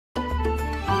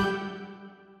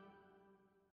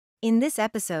In this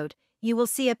episode, you will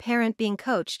see a parent being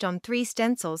coached on 3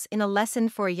 stencils in a lesson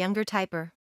for a younger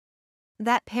typer.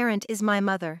 That parent is my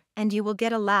mother, and you will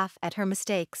get a laugh at her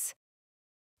mistakes.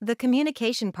 The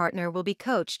communication partner will be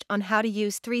coached on how to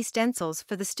use 3 stencils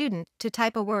for the student to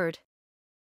type a word.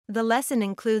 The lesson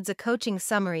includes a coaching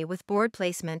summary with board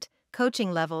placement,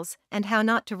 coaching levels, and how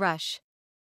not to rush.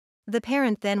 The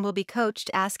parent then will be coached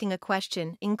asking a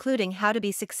question including how to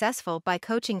be successful by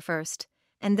coaching first,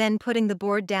 and then putting the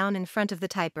board down in front of the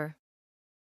typer.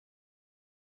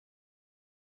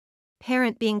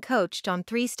 Parent being coached on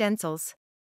 3 stencils.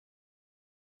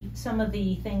 Some of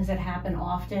the things that happen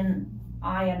often,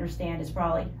 I understand, is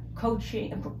probably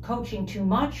coaching too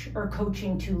much or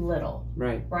coaching too little.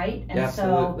 Right. Right? And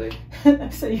absolutely.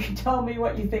 So you can tell me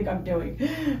what you think I'm doing.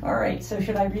 All right, so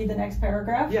should I read the next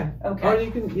paragraph? Yeah. Okay. Or you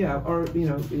can,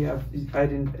 I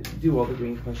didn't do all the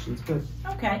green questions, but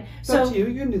okay. It's up to you.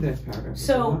 You can do the next paragraph.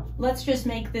 So let's just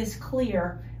make this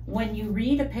clear. When you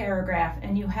read a paragraph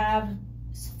and you have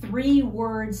 3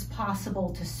 words possible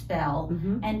to spell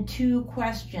and 2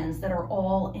 questions that are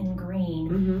all in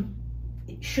green,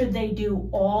 should they do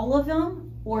all of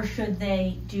them or should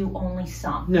they do only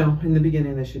some? No, in the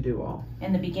beginning they should do all.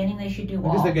 In the beginning they should do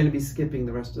all. Because they're going to be skipping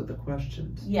the rest of the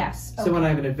questions. Yes. So when I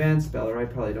have an advanced speller, I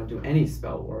probably don't do any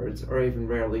spell words or even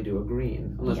rarely do a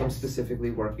green unless I'm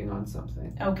specifically working on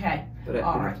something. Okay. But I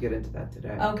don't have to get into that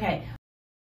today. Okay.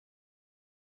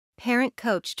 Parent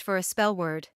coached for a spell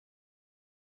word.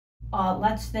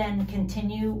 Let's then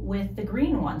continue with the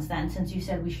green ones then, since you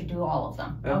said we should do all of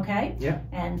them, okay? Yeah.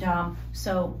 And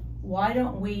so why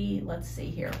don't we, let's see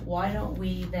here, why don't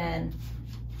we then,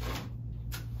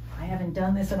 I haven't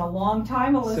done this in a long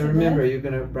time, Elizabeth. So remember, you're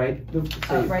going to write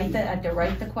I have to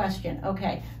write the question.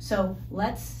 Okay, so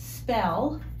let's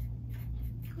spell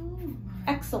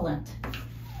excellent.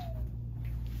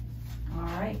 All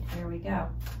right, here we go.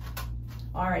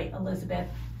 All right, Elizabeth,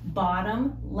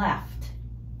 bottom left.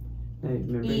 Now,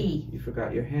 remember, E. you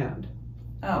forgot your hand.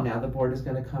 Oh. Now the board is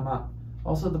going to come up.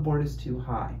 Also, the board is too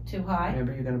high. Too high?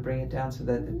 Remember, you're going to bring it down so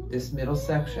that this middle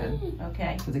section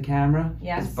for the camera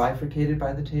is bifurcated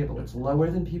by the table. It's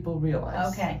lower than people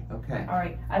realize. Okay. Okay. All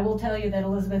right. I will tell you that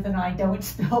Elizabeth and I don't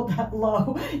spell that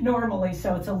low normally,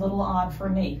 so it's a little odd for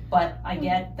me. But I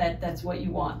get that that's what you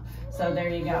want. So there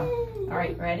you go. All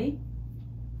right. Ready?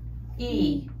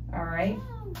 E. All right.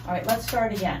 All right. Let's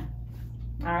start again.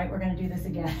 All right, we're going to do this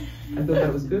again. I thought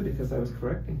that was good because I was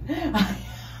correcting.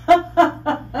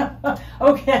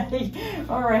 Okay,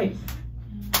 all right.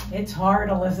 It's hard,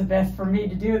 Elizabeth, for me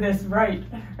to do this right.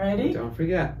 Ready? Don't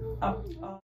forget.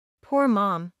 Poor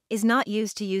mom is not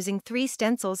used to using 3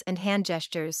 stencils and hand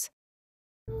gestures.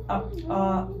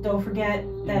 Don't forget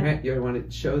that you want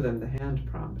to show them the hand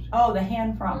prompt. Oh, the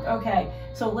hand prompt. Okay.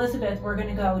 So Elizabeth, we're going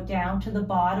to go down to the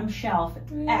bottom shelf.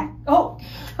 Oh,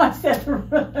 I said the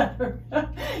letter.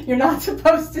 You're not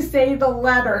supposed to say the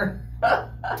letter.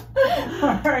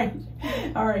 All right.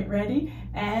 All right. Ready?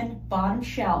 And bottom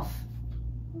shelf.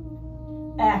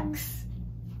 X.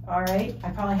 All right. I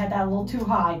probably had that a little too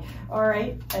high. All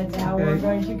right. And now we're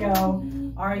going to go.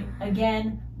 All right.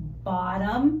 Again,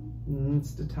 bottom.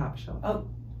 It's the top shelf. Oh.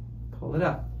 Pull it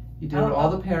up. You do what all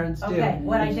the parents do. Okay,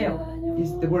 what I do?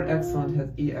 The word excellent has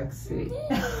EXC.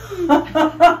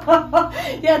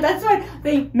 Yeah, that's what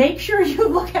they make sure you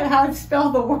look at how to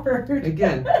spell the word.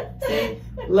 Again, see,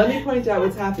 let me point out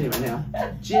what's happening right now.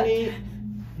 Ginny,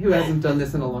 who hasn't done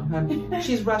this in a long time,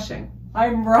 she's rushing.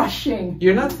 I'm rushing.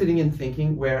 You're not sitting and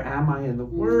thinking, where am I in the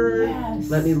word? Yes.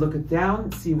 Let me look it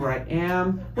down, see where I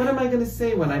am. What am I going to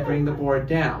say when I bring the board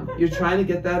down? You're trying to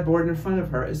get that board in front of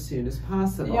her as soon as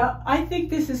possible. Yeah, I think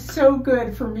this is so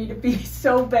good for me to be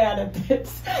so bad at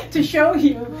this, to show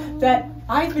you that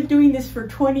I've been doing this for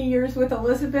 20 years with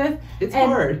Elizabeth. It's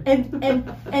hard.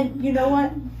 And you know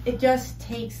what? It just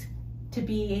takes to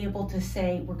be able to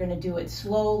say we're going to do it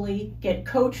slowly, get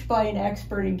coached by an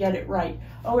expert, and get it right.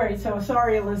 All right, so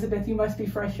sorry, Elizabeth, you must be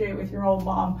frustrated with your old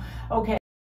mom. Okay.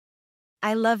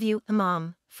 I love you,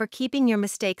 Mom, for keeping your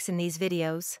mistakes in these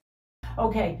videos.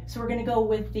 Okay, so we're going to go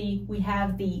with we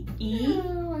have the E,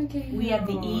 we have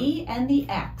the E and the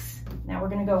X. Now we're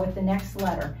going to go with the next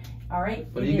letter. All right?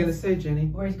 What are you going to say, Jenny?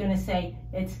 We're going to say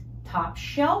it's top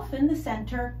shelf in the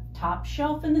center, top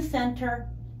shelf in the center,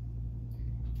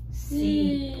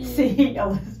 C,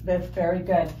 Elizabeth, very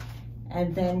good.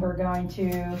 And then we're going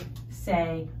to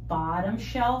say bottom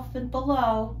shelf and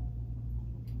below,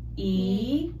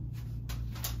 E.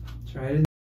 Try it.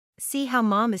 See how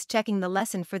Mom is checking the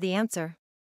lesson for the answer.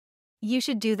 You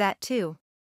should do that too.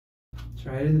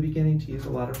 Try it in the beginning to use a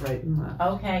lot of right and left.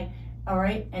 Okay, all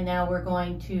right, and now we're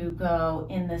going to go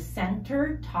in the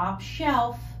center, top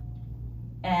shelf,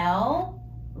 L,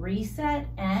 reset,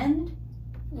 and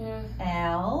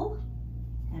L.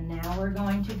 And now we're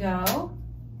going to go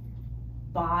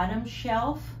bottom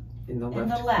shelf In the in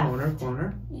left, the left.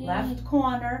 corner. Left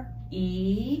corner,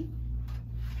 E.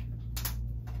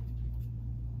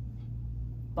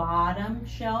 Bottom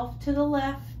shelf to the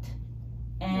left,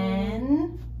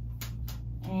 N.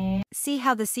 And See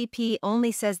how the CP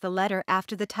only says the letter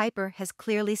after the typer has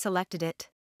clearly selected it.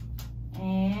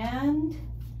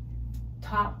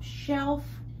 top shelf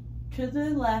to the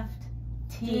left,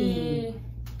 T.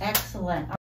 Excellent.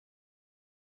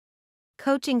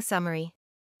 Coaching summary.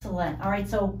 Excellent. All right,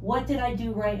 so what did I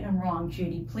do right and wrong,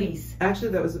 Judy? Please. Actually,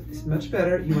 that was much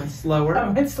better. You went slower. I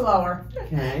went slower.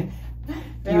 Okay.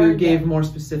 Very You gave good. more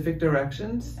specific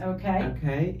directions. Okay.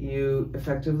 Okay. You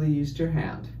effectively used your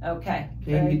hand. Okay. Okay.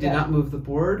 Very You did good. not move the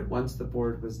board once the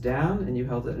board was down, and you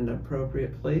held it in an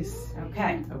appropriate place.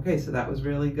 Okay. Okay, so that was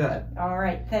really good. All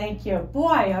right. Thank you.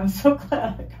 Boy, I'm so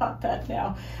glad I got that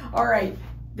now. All right.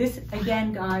 This,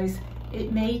 again, guys,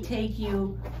 it may take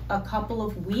you a couple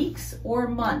of weeks or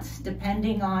months,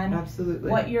 depending on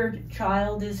Absolutely. what your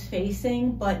child is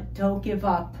facing, but don't give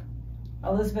up.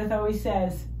 Elizabeth always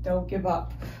says, don't give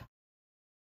up.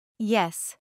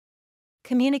 Yes.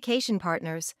 Communication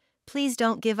partners, please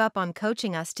don't give up on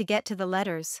coaching us to get to the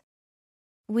letters.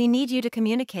 We need you to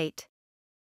communicate.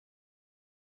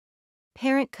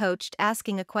 Parent coached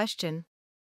asking a question.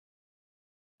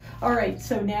 All right,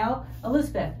 so now,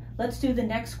 Elizabeth, let's do the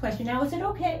next question. Now, is it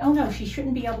okay? Oh no, she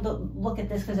shouldn't be able to look at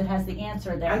this because it has the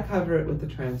answer I there. cover it with the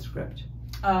transcript.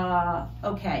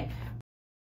 Okay.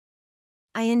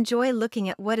 I enjoy looking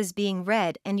at what is being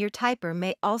read, and your typer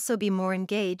may also be more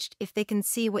engaged if they can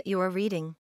see what you are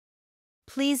reading.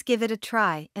 Please give it a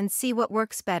try and see what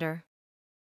works better.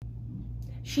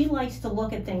 She likes to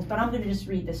look at things, but I'm going to just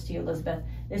read this to you, Elizabeth.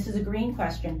 This is a green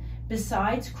question.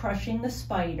 Besides crushing the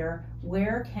spider,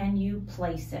 where can you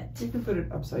place it? You can put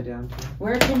it upside down too.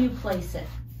 Where can you place it?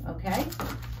 Okay,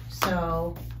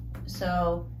 so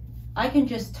I can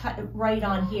just write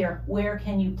on here, where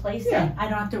can you place it? I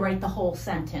don't have to write the whole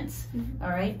sentence. All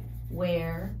right,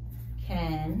 where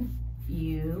can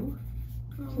you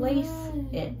place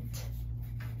it?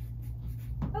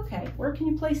 Okay, where can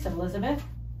you place it, Elizabeth?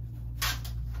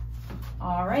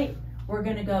 All right, we're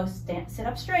gonna go sit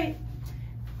up straight.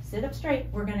 Sit up straight.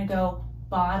 We're gonna go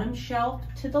bottom shelf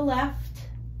to the left.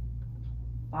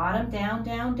 Bottom, down,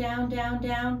 down, down, down,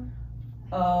 down.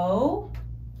 O.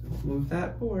 Don't move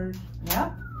that board.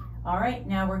 Yep. All right,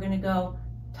 now we're gonna go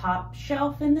top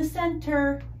shelf in the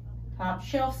center. Top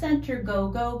shelf center, go,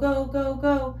 go, go, go,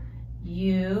 go.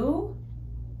 U.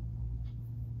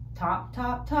 Top,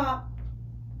 top, top.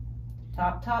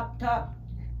 Top, top, top.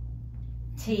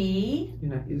 T.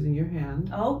 You're not using your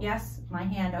hand. Oh, yes, my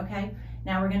hand, okay.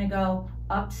 Now we're gonna go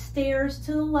upstairs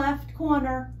to the left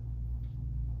corner.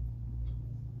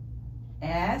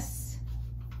 S.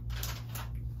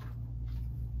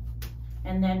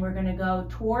 And then we're gonna go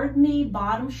toward me,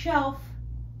 bottom shelf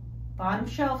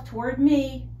toward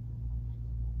me.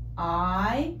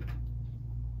 I.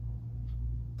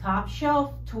 Top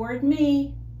shelf toward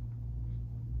me.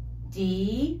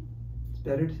 D. It's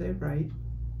better to say right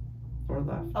or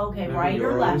left. Okay, Remember, right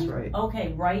you're or left? always right.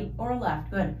 Okay, right or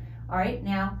left, good. All right,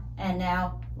 now,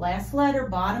 last letter,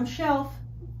 bottom shelf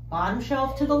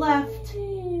to the left.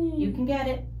 You can get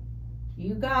it.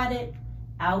 You got it.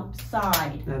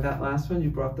 Outside. Now that last one, you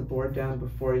brought the board down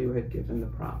before you had given the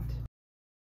prompt.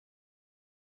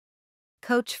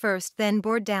 Coach first, then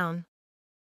board down.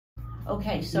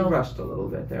 Okay, so. You rushed a little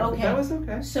bit there, Okay. but that was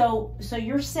okay. So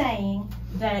you're saying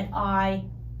that I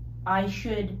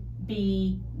should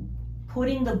be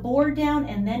putting the board down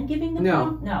and then giving the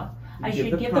prompt? No. I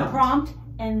should give the prompt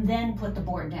and then put the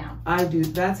board down.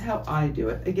 That's how I do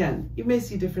it. Again, you may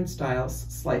see different styles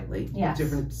slightly Yes. with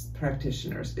different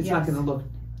practitioners. It's Yes. not going to look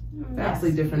vastly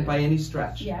Yes. different by any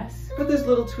stretch. Yes. But there's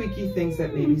little tweaky things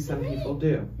that maybe some people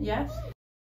do. Yes.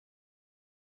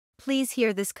 Please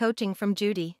hear this coaching from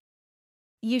Judy.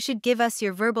 You should give us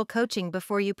your verbal coaching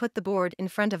before you put the board in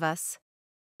front of us.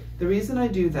 The reason I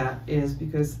do that is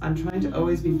because I'm trying to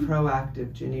always be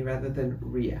proactive, Ginny, rather than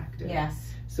reactive.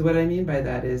 Yes. So what I mean by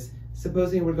that is,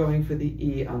 supposing we're going for the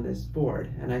E on this board,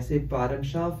 and I say bottom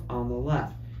shelf on the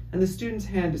left, and the student's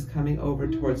hand is coming over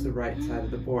towards the right side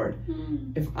of the board.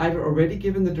 If I've already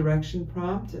given the direction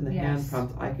prompt and the hand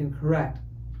prompt, I can correct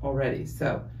already.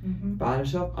 So, bottom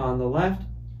shelf on the left,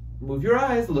 move your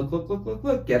eyes, look, look, look, look,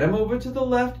 look, get them over to the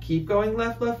left, keep going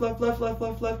left, left, left, left, left,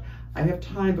 left, left. I have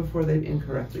time before they've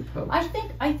incorrectly poked.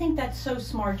 I think that's so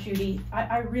smart, Judy.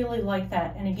 I really like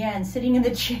that. And again, sitting in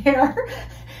the chair,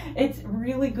 it's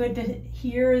really good to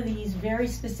hear these very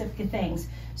specific things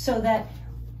so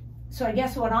I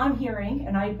guess what I'm hearing,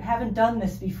 and I haven't done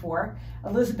this before,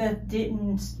 Elizabeth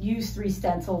didn't use 3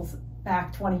 stencils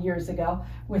back 20 years ago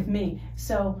with me.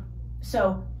 So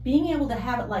being able to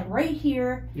have it like right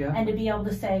here, yeah. and to be able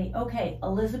to say, okay,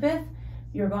 Elizabeth,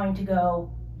 you're going to go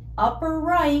upper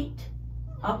right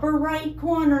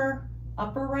corner,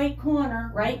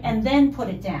 right? And then put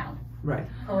it down. Right.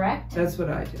 Correct? That's what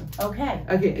I do. Okay.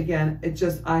 Okay, again,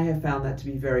 I have found that to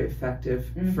be very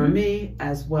effective for me,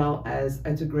 as well as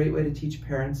it's a great way to teach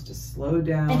parents to slow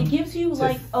down. And it gives you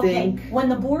like, think. okay, when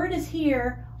the board is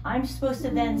here, I'm supposed to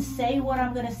then say what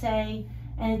I'm going to say,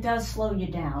 and it does slow you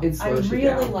down. It slows you I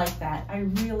really down. like that. I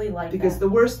really like Because that. the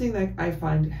worst thing that I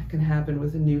find can happen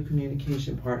with a new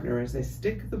communication partner is they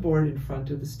stick the board in front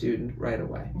of the student right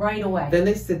away. Right away. Then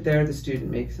they sit there, the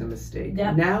student makes a mistake.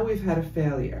 Yep. Now we've had a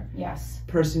failure. Yes.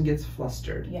 Person gets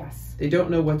flustered. Yes. They don't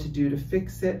know what to do to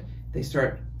fix it. They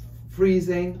start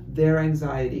freezing. Their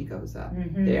anxiety goes up.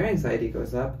 Their anxiety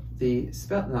goes up. The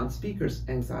non-speaker's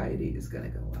anxiety is going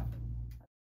to go up.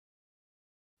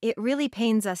 It really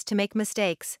pains us to make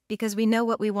mistakes because we know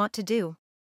what we want to do.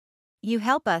 You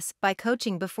help us by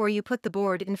coaching before you put the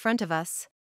board in front of us.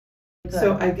 Good.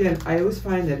 So again, I always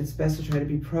find that it's best to try to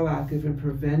be proactive and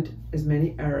prevent as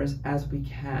many errors as we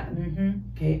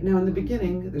can. Okay. Now in the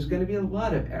beginning, there's going to be a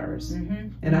lot of errors,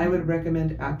 and I would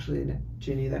recommend actually,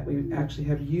 Ginny, that we actually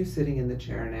have you sitting in the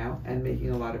chair now and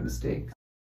making a lot of mistakes.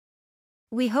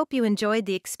 We hope you enjoyed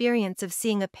the experience of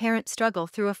seeing a parent struggle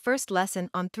through a first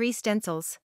lesson on 3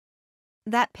 stencils.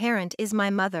 That parent is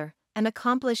my mother, an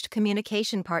accomplished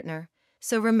communication partner,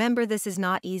 so remember this is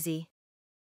not easy.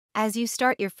 As you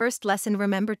start your first lesson,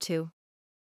 remember to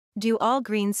do all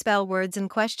green spell words and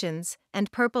questions,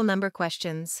 and purple number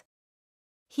questions.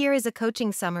 Here is a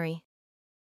coaching summary.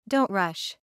 Don't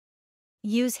rush.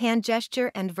 Use hand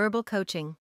gesture and verbal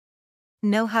coaching.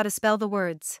 Know how to spell the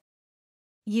words.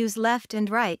 Use left and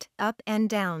right, up and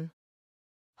down.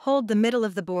 Hold the middle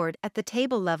of the board at the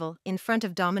table level in front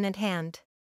of dominant hand.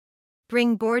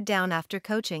 Bring board down after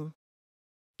coaching.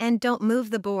 And don't move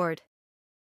the board.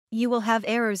 You will have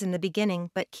errors in the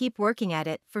beginning, but keep working at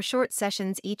it for short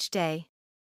sessions each day.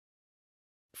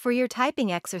 For your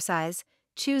typing exercise,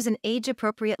 choose an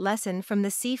age-appropriate lesson from the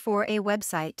C4A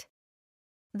website.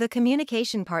 The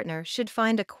communication partner should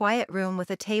find a quiet room with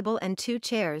a table and 2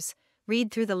 chairs, read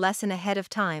through the lesson ahead of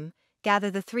time, gather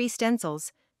the 3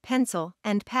 stencils, pencil,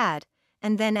 and pad,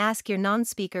 and then ask your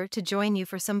non-speaker to join you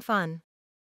for some fun.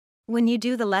 When you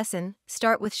do the lesson,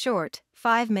 start with short,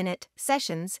 5-minute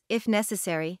sessions, if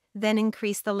necessary, then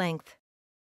increase the length.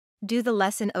 Do the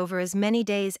lesson over as many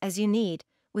days as you need,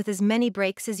 with as many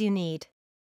breaks as you need.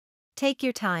 Take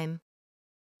your time.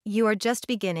 You are just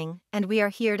beginning, and we are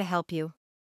here to help you.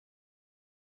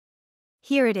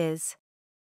 Here it is.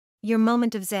 Your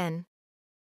moment of Zen.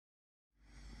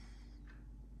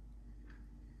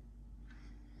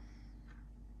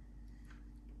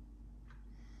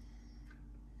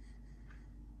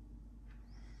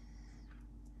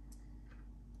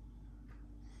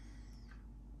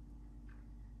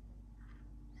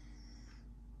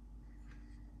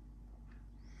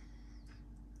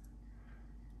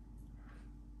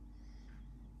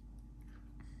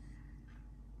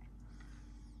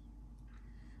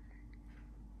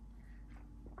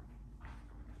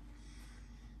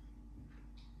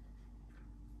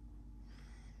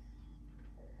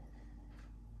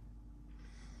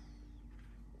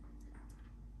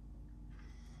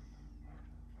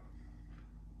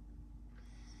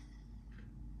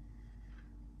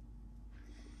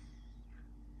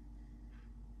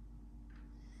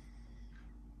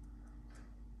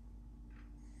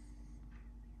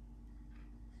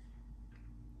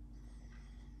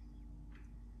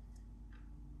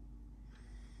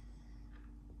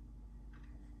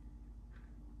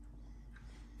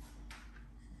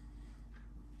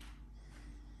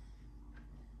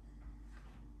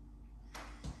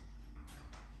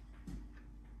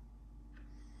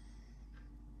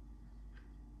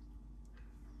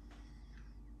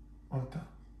 Ota,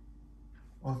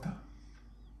 ota,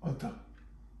 ota,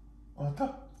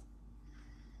 ota.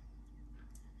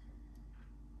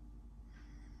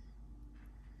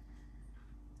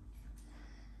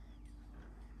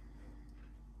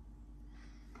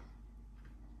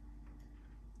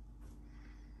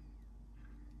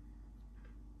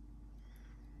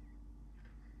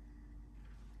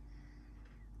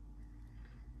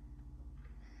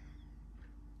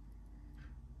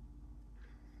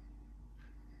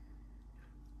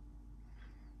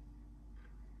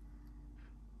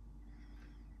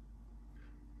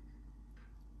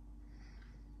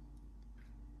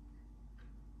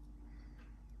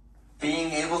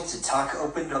 Being able to talk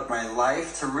opened up my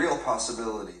life to real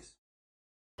possibilities.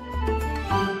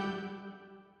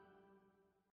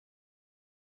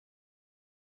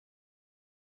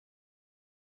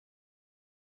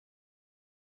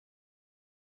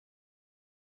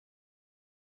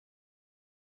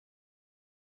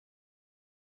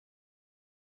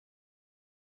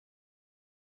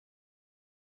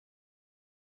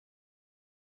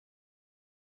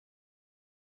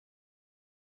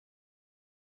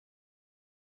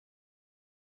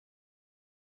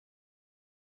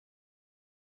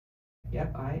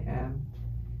 Yep, I am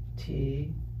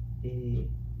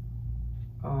T-E-R-R-I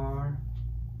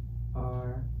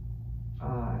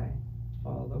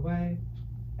all the way.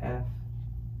 F-I-E,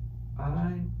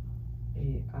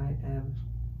 I am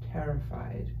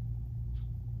terrified.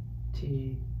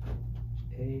 T-H-A,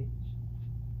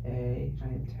 I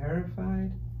am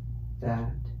terrified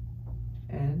that.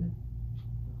 N-O-O-N-E,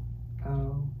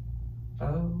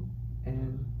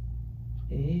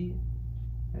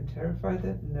 I'm terrified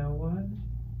that no one,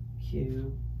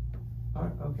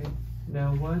 Q-R, okay,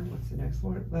 no one, what's the next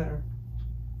letter?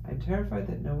 I'm terrified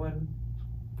that no one,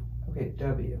 okay,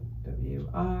 W,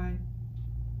 W-I-L,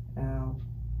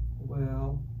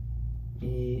 will,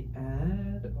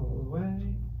 E-N, all the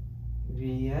way,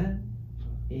 V-N,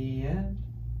 E-N,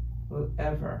 will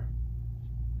ever,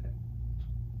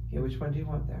 okay, which one do you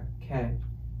want there? K,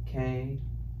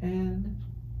 K-N-O,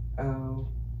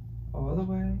 all the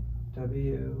way,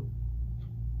 W-M-E.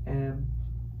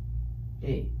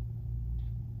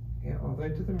 Okay, all the way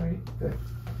to the right. Good.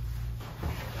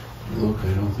 Look,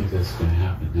 I don't think that's going to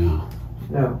happen now.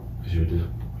 No. Because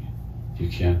you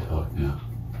can't talk now.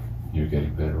 You're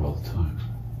getting better all the time.